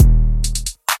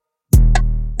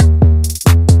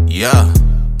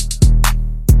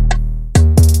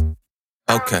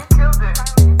Okay.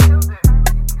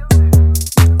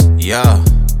 Yeah.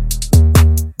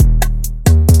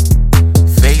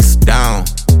 Face down.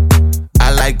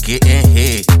 I like getting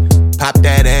hit. Pop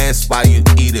that ass while you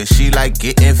eat it. She like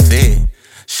getting fit.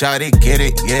 Shawty get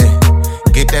it, yeah.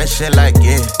 Get that shit like,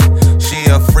 yeah. She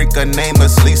a freak, her name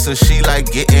is Lisa. She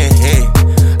like getting hit.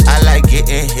 I like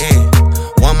getting hit.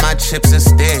 Want my chips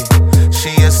instead. She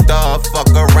a star, fuck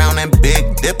around and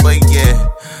big dipper, yeah.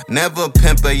 Never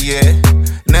pimper, yeah.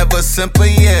 Never simper,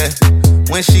 yeah.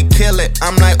 When she kill it,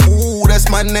 I'm like, ooh, that's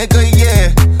my nigga,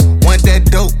 yeah. Want that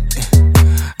dope,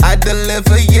 I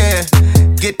deliver, yeah.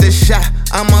 Get the shot,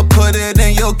 I'ma put it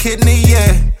in your kidney,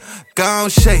 yeah. Gon'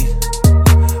 shake,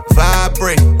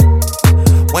 vibrate.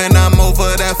 When I'm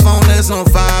over, that phone is on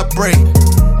vibrate.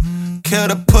 Kill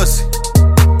the pussy,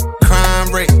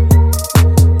 crime rate.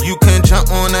 You can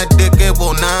jump on that dick, it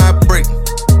will not break.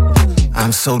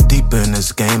 I'm so deep in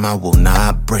this game, I will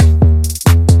not break.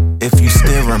 If you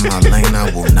steer in my lane,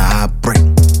 I will not break.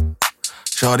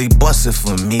 Shorty bust it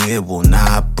for me, it will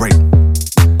not break.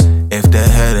 If the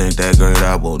head ain't that great,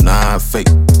 I will not fake.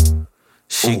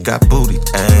 She got booty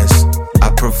ass, I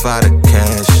provided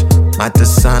cash. My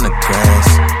designer class,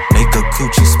 make a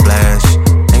coochie splash.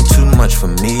 Ain't too much for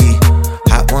me,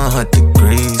 hot 100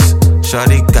 degrees.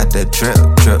 Shorty got that drip,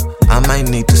 drip, I might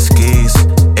need the skis.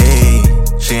 Ayy,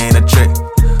 she ain't a trick,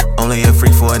 only a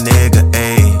freak for a nigga,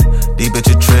 ayy. These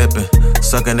bitches trippin',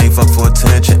 suckin' they fuck for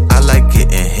attention. I like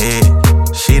getting hit,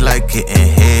 she like getting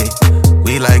hit.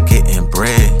 We like getting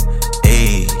bread,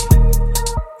 ayy.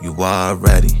 You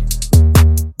already